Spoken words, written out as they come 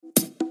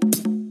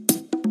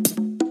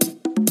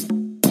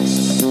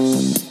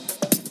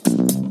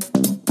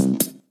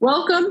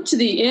Welcome to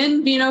the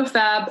In Vino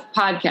Fab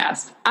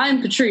podcast.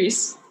 I'm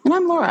Patrice. And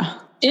I'm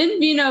Laura. In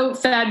Vino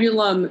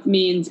Fabulum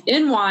means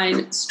in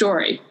wine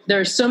story. There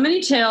are so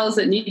many tales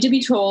that need to be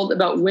told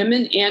about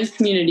women and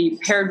community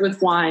paired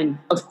with wine,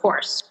 of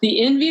course. The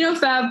In Vino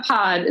Fab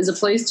pod is a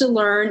place to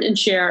learn and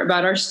share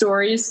about our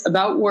stories,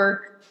 about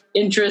work,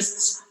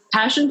 interests,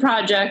 passion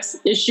projects,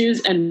 issues,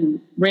 and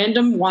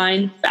random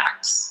wine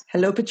facts.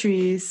 Hello,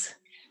 Patrice.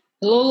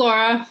 Hello,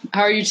 Laura.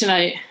 How are you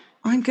tonight?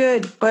 I'm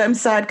good, but I'm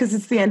sad because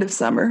it's the end of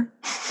summer.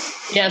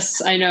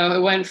 Yes, I know.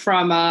 It went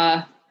from,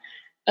 at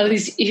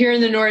least here in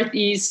the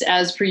Northeast,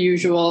 as per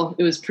usual,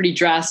 it was pretty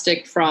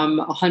drastic from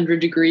 100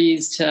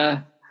 degrees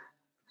to,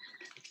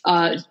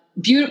 but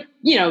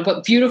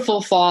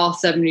beautiful fall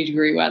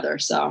 70-degree weather.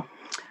 So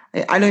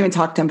I don't even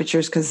talk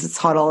temperatures because it's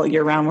hot all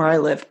year round where I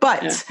live.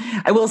 But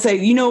yeah. I will say,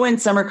 when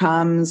summer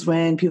comes,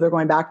 when people are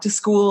going back to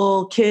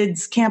school,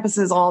 kids,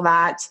 campuses, all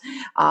that,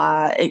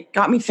 it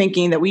got me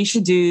thinking that we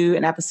should do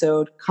an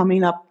episode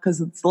coming up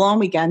because it's the long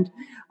weekend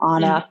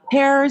on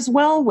Pairs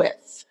Well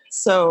With.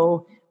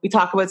 So we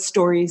talk about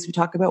stories, we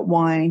talk about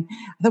wine.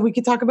 I thought we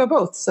could talk about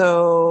both.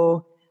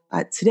 So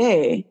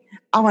today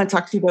I want to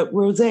talk to you about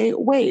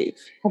Roséwave.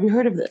 Have you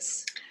heard of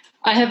this?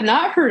 I have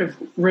not heard of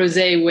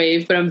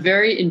Roséwave, but I'm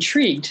very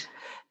intrigued.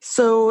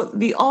 So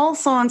the All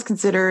Songs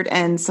Considered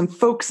and some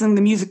folks in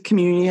the music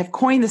community have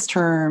coined this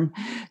term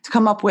to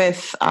come up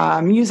with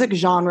music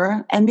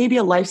genre and maybe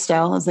a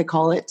lifestyle, as they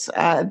call it,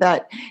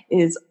 that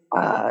is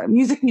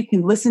music you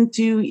can listen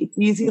to. It's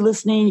easy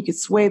listening. You can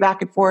sway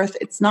back and forth.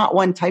 It's not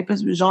one type of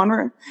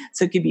genre.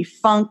 So it could be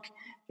funk.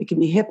 It could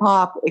be hip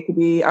hop. It could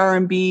be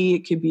R&B.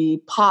 It could be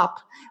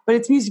pop. But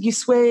it's music you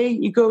sway.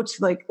 You go to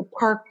like the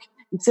park.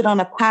 You sit on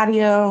a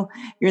patio,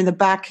 you're in the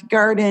back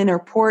garden or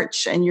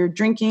porch, and you're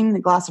drinking a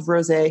glass of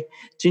rosé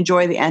to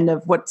enjoy the end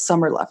of what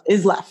summer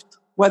is left,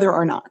 whether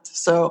or not.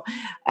 So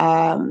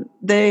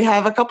they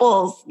have a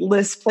couple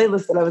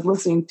playlists that I was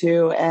listening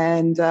to,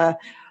 and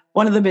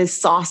one of them is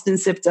Sauced and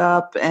Sipped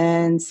Up,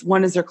 and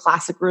one is their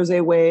classic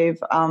Roséwave.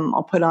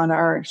 I'll put on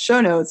our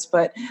show notes,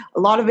 but a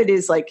lot of it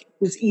is like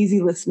just easy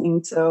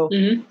listening. So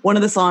one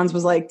of the songs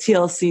was like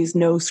TLC's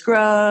No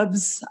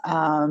Scrubs.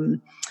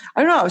 I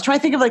don't know. I was trying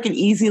to think of like an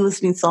easy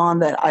listening song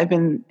that I've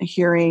been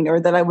hearing or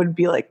that I would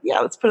be like, yeah,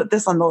 let's put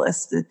this on the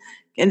list.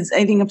 Is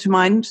anything up to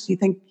mind? Can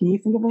you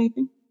think of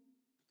anything?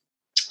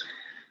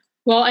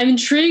 Well, I'm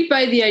intrigued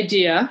by the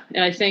idea.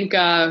 And I think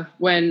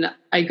when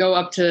I go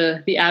up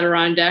to the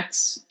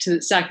Adirondacks to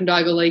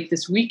Sacandaga Lake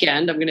this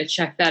weekend, I'm going to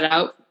check that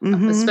out,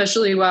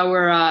 especially while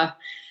we're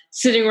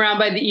sitting around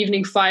by the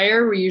evening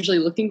fire. We're usually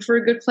looking for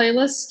a good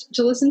playlist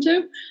to listen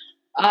to.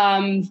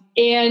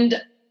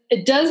 And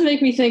it does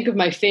make me think of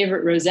my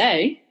favorite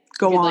rosé.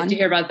 Go on. If you'd like to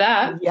hear about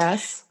that.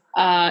 Yes.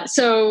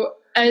 So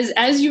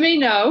as you may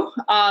know,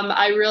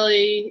 I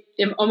really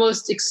am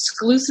almost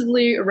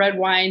exclusively a red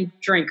wine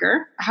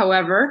drinker.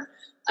 However,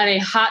 on a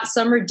hot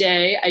summer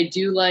day, I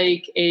do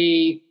like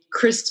a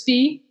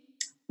crispy,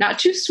 not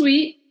too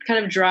sweet,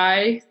 kind of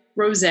dry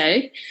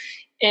rosé.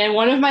 And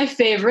one of my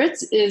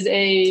favorites is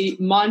a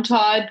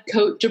Montaud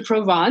Côte de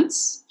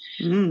Provence.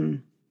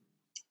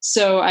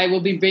 So I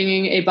will be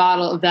bringing a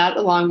bottle of that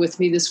along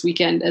with me this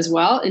weekend as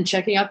well and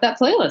checking out that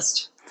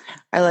playlist.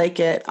 I like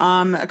it.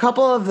 A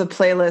couple of the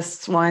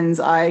playlist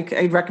ones I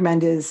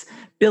recommend is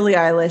Billie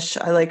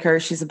Eilish. I like her.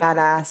 She's a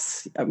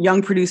badass, a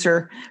young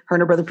producer. Her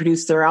and her brother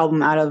produced their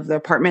album out of their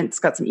apartment. It's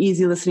got some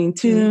easy listening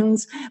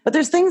tunes. But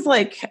there's things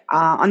like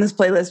on this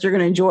playlist you're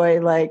going to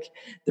enjoy, like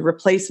The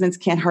Replacements'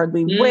 Can't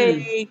Hardly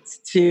Wait,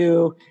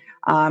 to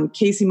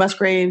Casey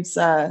Musgraves'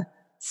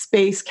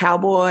 Space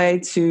Cowboy,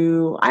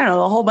 to, I don't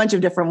know, a whole bunch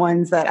of different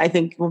ones that I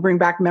think will bring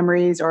back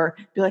memories or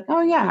be like,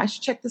 oh yeah, I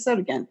should check this out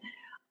again.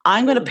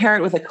 I'm going to pair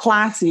it with a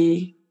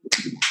classy,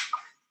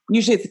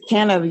 usually it's a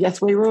can of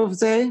Yesway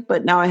Rosé,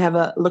 but now I have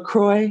a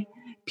LaCroix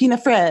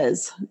Pinot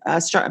Fraise,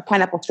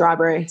 pineapple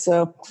strawberry.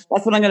 So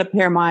that's what I'm going to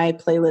pair my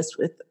playlist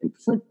with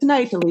for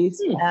tonight, at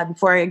least,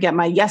 before I get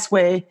my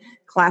Yesway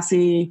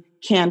classy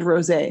canned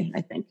rosé,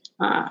 I think.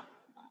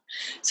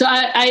 So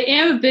I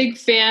am a big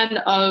fan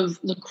of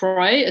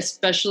LaCroix,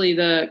 especially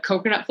the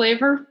coconut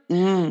flavor.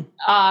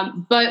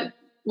 But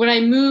when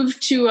I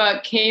moved to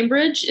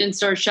Cambridge and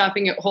started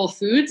shopping at Whole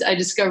Foods, I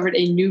discovered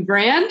a new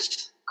brand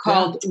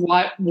called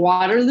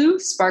Waterloo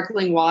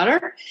Sparkling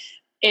Water.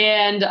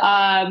 And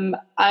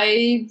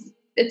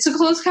it's a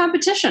close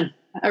competition.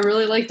 I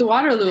really like the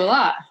Waterloo a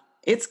lot.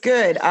 It's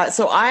good.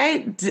 So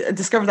I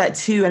discovered that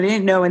too. And I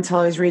didn't know until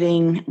I was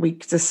reading, we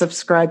just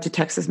subscribe to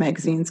Texas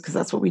magazines because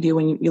that's what we do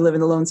when you live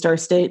in the Lone Star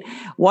State.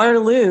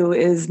 Waterloo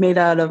is made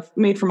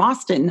from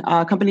Austin,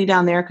 a company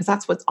down there, because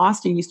that's what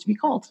Austin used to be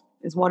called,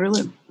 is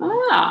Waterloo.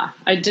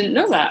 I didn't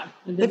know that.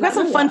 They've got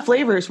some fun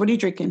flavors. What are you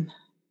drinking?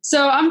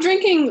 So I'm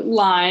drinking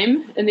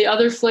lime, and the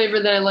other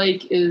flavor that I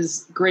like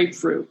is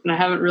grapefruit. And I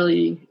haven't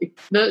really,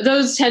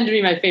 those tend to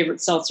be my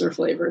favorite seltzer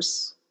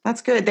flavors.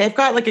 That's good. They've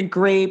got like a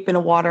grape and a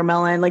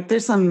watermelon. Like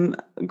there's some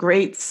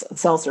great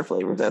seltzer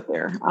flavors out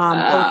there.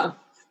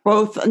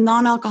 both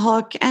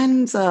non-alcoholic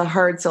and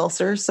hard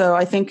seltzer. So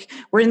I think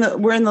we're in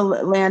the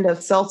land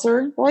of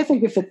seltzer. Well, I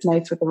think it fits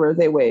nice with the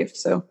Roséwave.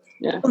 So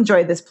yeah,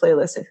 enjoy this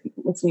playlist if you're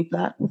listening to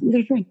that.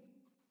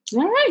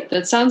 All right,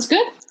 that sounds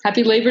good.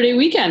 Happy Labor Day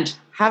weekend.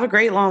 Have a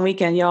great long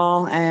weekend,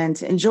 y'all, and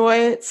enjoy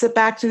it. Sit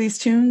back to these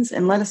tunes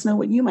and let us know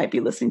what you might be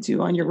listening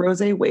to on your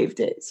Roséwave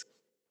days.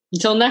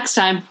 Until next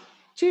time.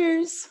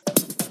 Cheers.